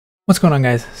What's going on,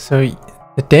 guys? So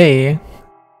today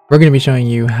we're going to be showing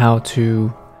you how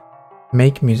to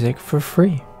make music for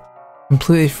free,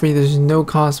 completely free. There's no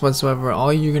cost whatsoever.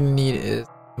 All you're going to need is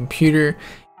a computer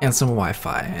and some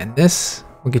Wi-Fi, and this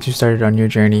will get you started on your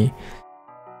journey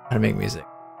how to make music.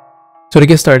 So to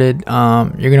get started,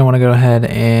 you're going to want to go ahead,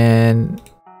 and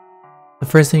the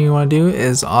first thing you want to do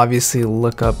is obviously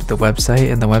look up the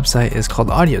website, and the website is called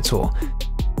Audiotool.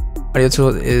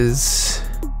 Audiotool is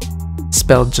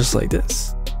spelled just like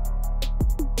this.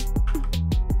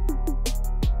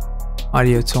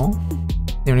 Audiotool.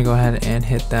 You're gonna go ahead and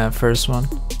hit that first one.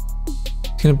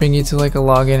 It's gonna bring you to like a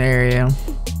login area.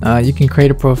 You can create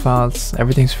a profile.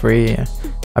 Everything's free.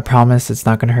 I promise it's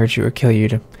not gonna hurt you or kill you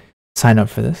to sign up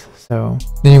for this. So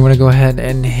then you want to go ahead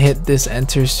and hit this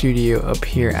Enter Studio up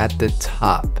here at the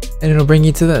top, and it'll bring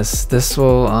you to this. This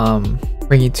will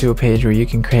bring you to a page where you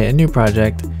can create a new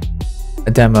project,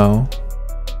 a demo,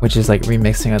 which is like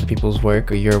remixing other people's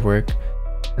work or your work,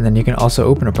 and then you can also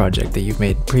open a project that you've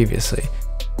made previously.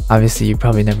 Obviously you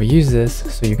probably never used this,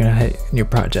 so you're gonna hit new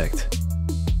project.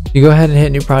 You go ahead and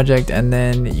hit new project, and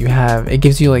then it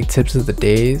gives you like tips of the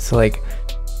day. So like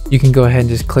you can go ahead and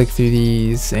just click through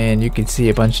these, and you can see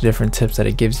a bunch of different tips that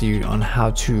it gives you on how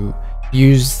to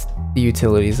use the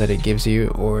utilities that it gives you,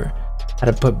 or how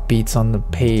to put beats on the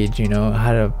page, you know,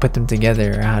 how to put them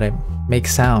together, or how to make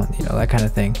sound, you know, that kind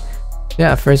of thing.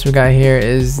 Yeah, first we got here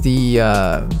is the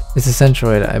it's a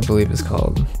Centroid, I believe it's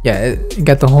called. Yeah, it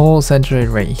got the whole Centroid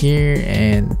right here,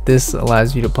 and this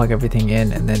allows you to plug everything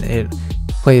in, and then it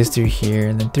plays through here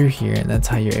and then through here, and that's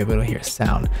how you're able to hear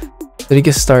sound. So to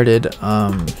get started,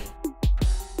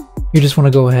 you just want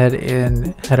to go ahead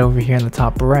and head over here in the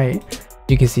top right.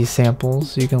 You can see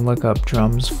samples. You can look up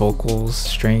drums, vocals,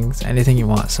 strings, anything you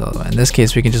want. So in this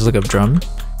case, we can just look up drum.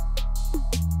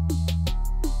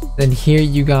 Then here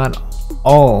you got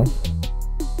all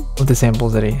of the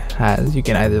samples that it has. You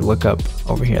can either look up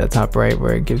over here at the top right,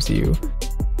 where it gives you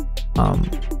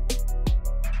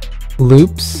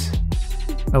loops,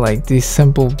 or like these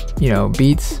simple, you know,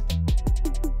 beats,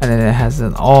 and then it has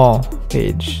an all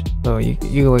page, so you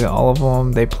can look at all of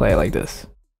them. They play like this.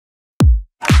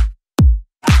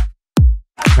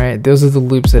 Right, those are the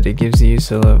loops that it gives you,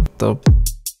 so they'll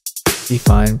be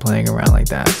fine playing around like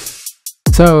that.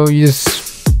 So you just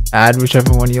add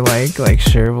whichever one you like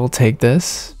sure, we'll take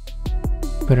this,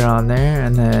 put it on there,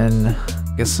 and then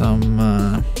get some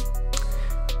I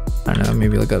don't know,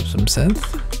 maybe look up some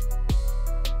synth.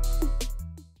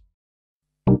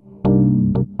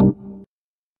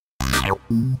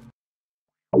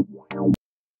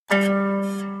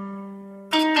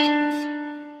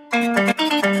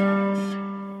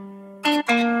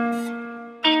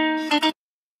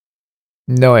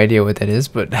 No idea what that is,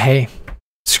 but hey,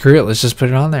 screw it, let's just put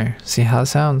it on there, see how it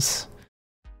sounds.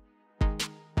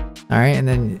 Alright, and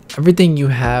then everything you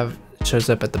have shows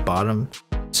up at the bottom,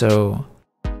 so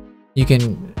you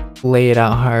can lay it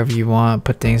out however you want,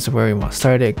 put things where you want to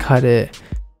start it, cut it.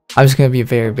 I'm just gonna be a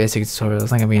very basic tutorial,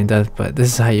 it's not gonna be in depth, but this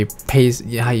is how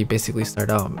you basically start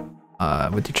out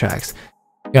with your tracks.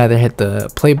 You either hit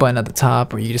the play button at the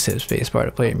top, or you just hit spacebar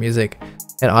to play your music.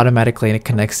 It automatically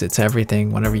connects it to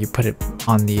everything whenever you put it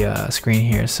on the screen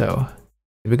here. So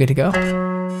we're good to go.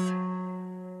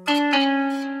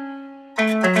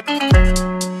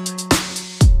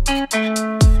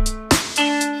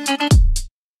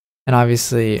 And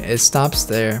obviously it stops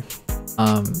there,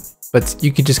 but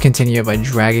you can just continue by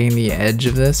dragging the edge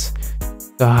of this,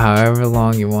 so however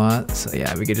long you want. So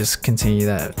yeah, we could just continue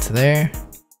that to there,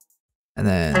 and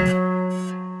then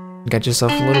you got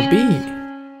yourself a little beat.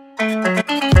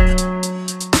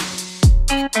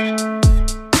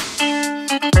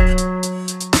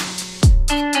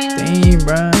 Dang,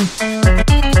 bro.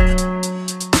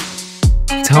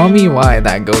 Tell me why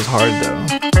that goes hard though.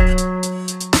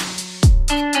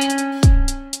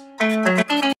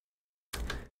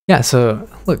 Yeah, so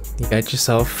look, you got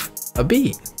yourself a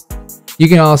beat. You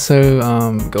can also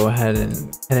go ahead and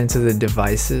head into the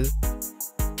devices.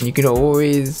 You could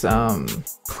always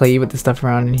play with the stuff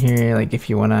around in here. Like if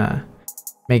you want to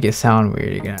make it sound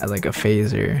weird, you can add like a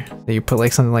phaser. So you put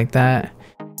like something like that.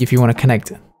 If you want to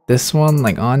connect this one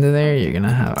like onto there, you're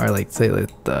gonna have, or like say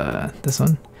like this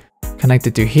one, connect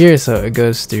it through here, so it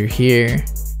goes through here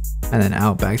and then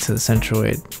out back to the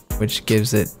Centroid, which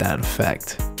gives it that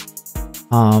effect.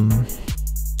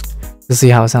 Let's see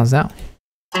how it sounds now.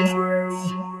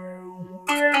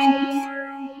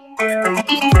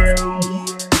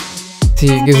 See,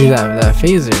 it gives you that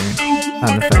phaser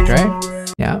sound effect,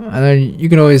 right? Yeah, and then you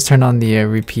can always turn on the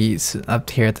repeats up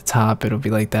here at the top. It'll be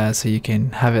like that, so you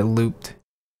can have it looped.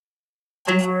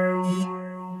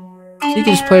 You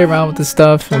can just play around with this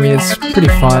stuff. I mean, it's pretty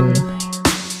fun.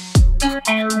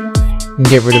 You can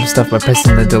get rid of stuff by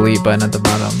pressing the delete button at the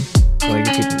bottom. Like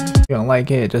if you don't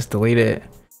like it, just delete it.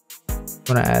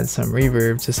 Want to add some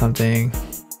reverb to something?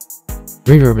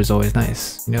 Reverb is always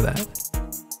nice. You know that.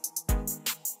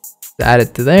 Add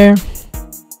it to there,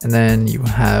 and then you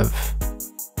have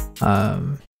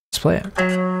just play it.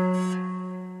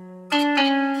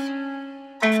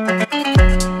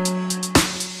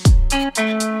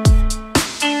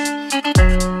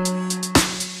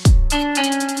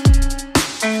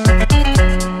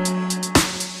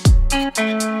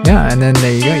 Yeah, and then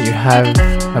there you go. You have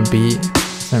a beat,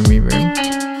 some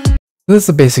reverb. This is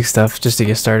the basic stuff just to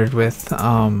get started with.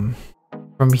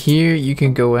 From here, you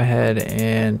can go ahead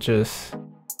and just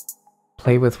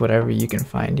play with whatever you can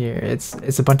find here.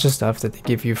 It's a bunch of stuff that they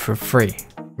give you for free.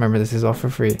 Remember, this is all for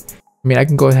free. I mean, I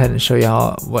can go ahead and show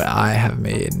y'all what I have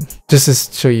made, just to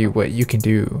show you what you can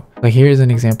do. Like here's an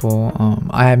example.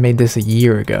 I had made this a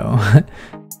year ago.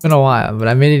 It's been a while, but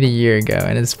I made it a year ago,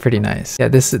 and it's pretty nice. Yeah,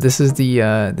 this is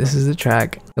the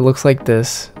track. It looks like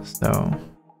this. So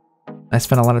I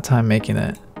spent a lot of time making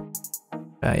it.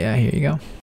 Yeah, here you go.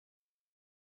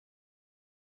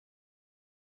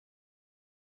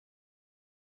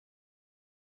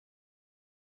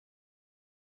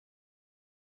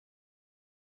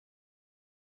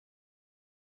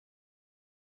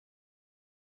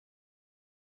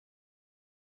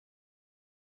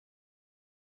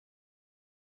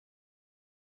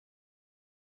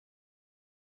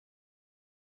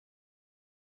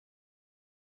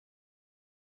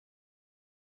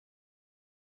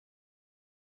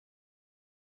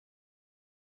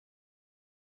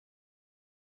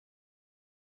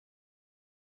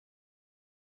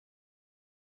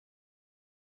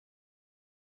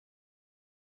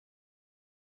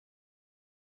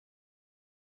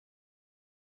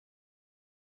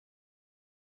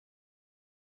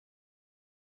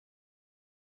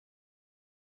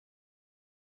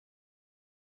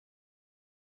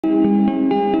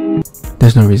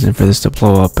 There's no reason for this to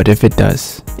blow up, but if it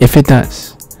does,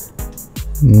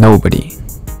 nobody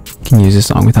can use this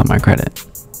song without my credit.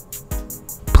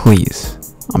 Please,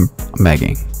 I'm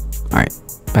begging. All right,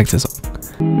 back to the song.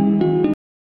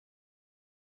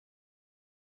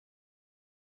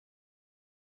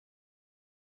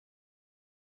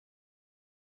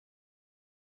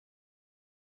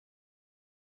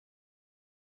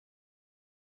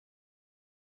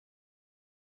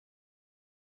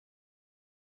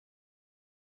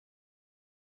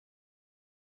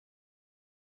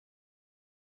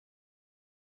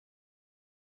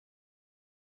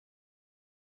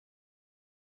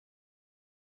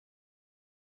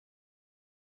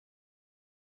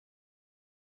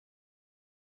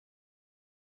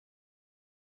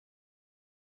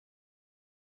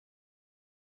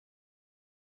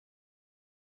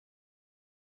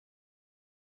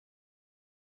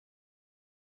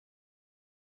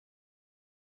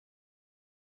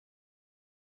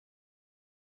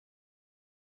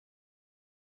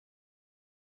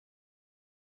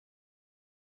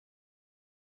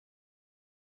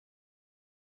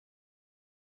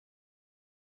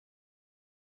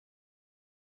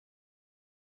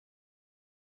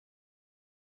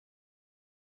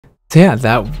 So yeah,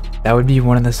 that would be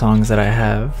one of the songs that I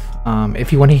have.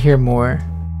 If you want to hear more,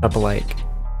 drop a like,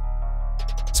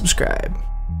 subscribe.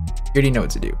 You already know what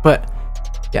to do. But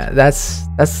yeah, that's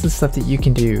the stuff that you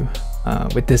can do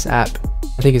with this app.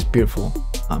 I think it's beautiful.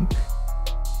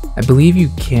 I believe you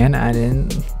can add in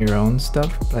your own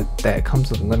stuff, but that comes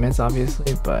with limits,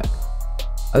 obviously. But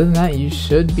other than that, you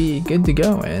should be good to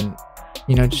go. And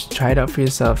you know, just try it out for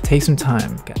yourself. Take some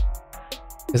time,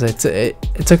 because it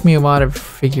took me a while to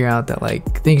figure out that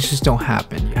like things just don't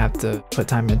happen. You have to put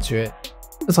time into it.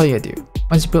 That's all you gotta do.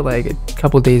 Once you put like a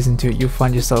couple days into it, you'll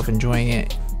find yourself enjoying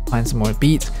it. Find some more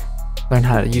beats, learn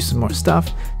how to use some more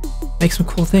stuff, make some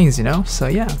cool things, you know. So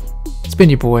yeah, it's been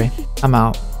your boy. I'm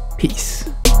out. Peace.